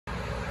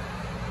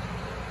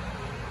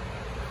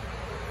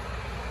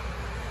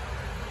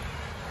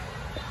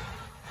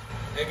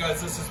Hey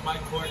guys, this is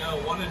Mike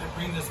Cornell. Wanted to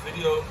bring this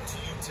video to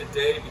you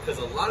today because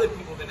a lot of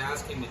people have been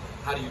asking me,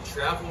 how do you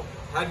travel?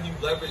 How do you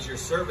leverage your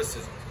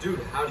services?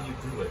 Dude, how do you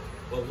do it?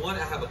 Well, one,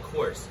 I have a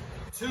course.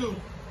 Two,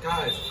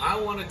 guys, I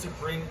wanted to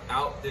bring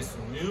out this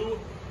new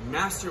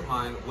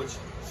mastermind which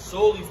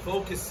solely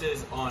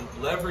focuses on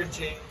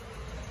leveraging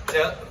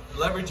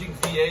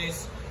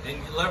VAs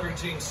and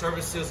leveraging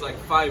services like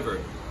Fiverr.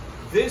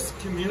 This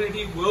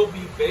community will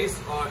be based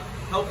on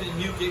helping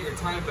you get your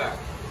time back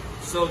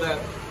so that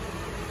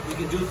you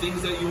can do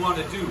things that you want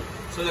to do,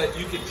 so that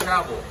you can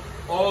travel,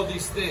 all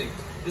these things.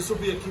 This will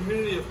be a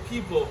community of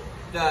people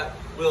that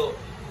will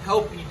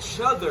help each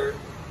other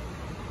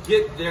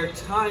get their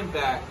time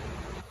back,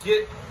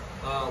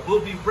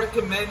 we'll be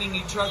recommending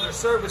each other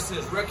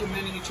services,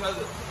 recommending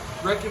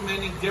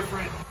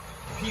different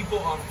people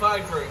on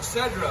Fiverr,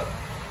 etc.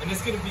 And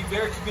it's going to be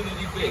very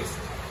community based.